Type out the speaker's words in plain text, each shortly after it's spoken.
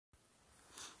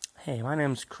Hey, my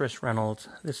name's Chris Reynolds.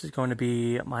 This is going to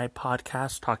be my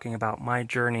podcast talking about my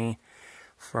journey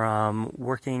from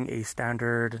working a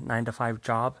standard 9 to 5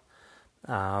 job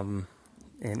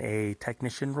in a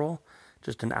technician role,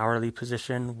 just an hourly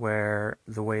position where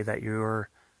the way that you're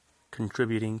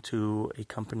contributing to a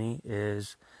company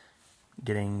is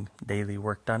getting daily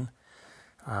work done.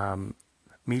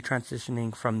 Me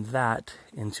transitioning from that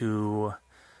into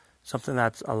something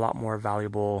that's a lot more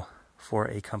valuable for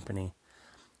a company.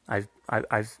 I've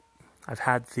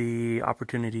had the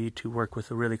opportunity to work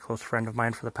with a really close friend of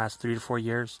mine for the past 3 to 4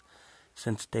 years.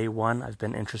 Since day one, I've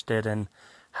been interested in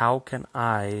how can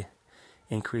I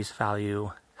increase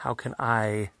value? How can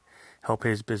I help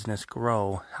his business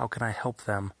grow? How can I help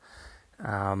them?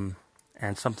 And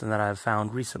something that I've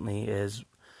found recently is,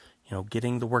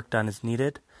 getting the work done is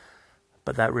needed,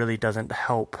 but that really doesn't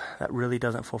help. That really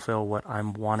doesn't fulfill what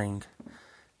I'm wanting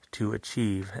to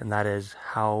achieve, and that is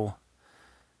how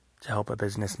to help a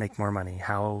business make more money,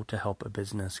 how to help a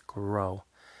business grow.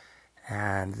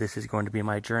 And this is going to be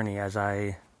my journey as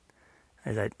I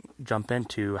jump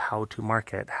into how to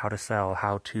market, how to sell,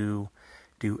 how to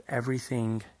do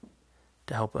everything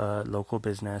to help a local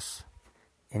business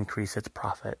increase its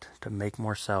profit, to make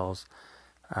more sales,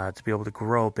 to be able to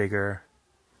grow bigger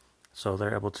so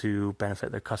they're able to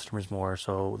benefit their customers more,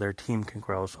 so their team can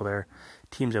grow, so their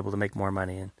team's able to make more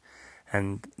money.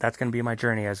 And that's going to be my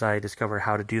journey as I discover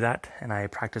how to do that, and I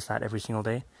practice that every single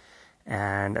day.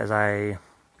 And as I'm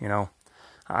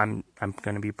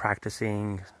going to be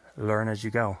practicing learn as you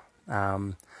go.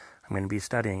 I'm going to be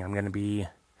studying. I'm going to be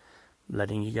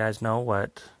letting you guys know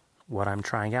what I'm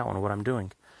trying out and what I'm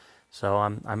doing. So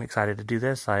I'm excited to do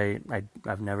this.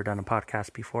 I've never done a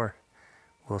podcast before.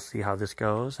 We'll see how this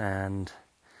goes, and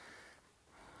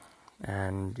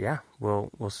yeah,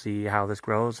 we'll see how this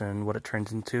grows and what it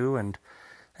turns into, and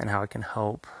how it can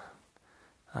help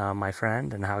my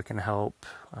friend, and how it can help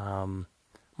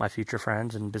my future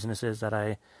friends and businesses that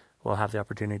I will have the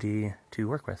opportunity to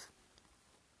work with.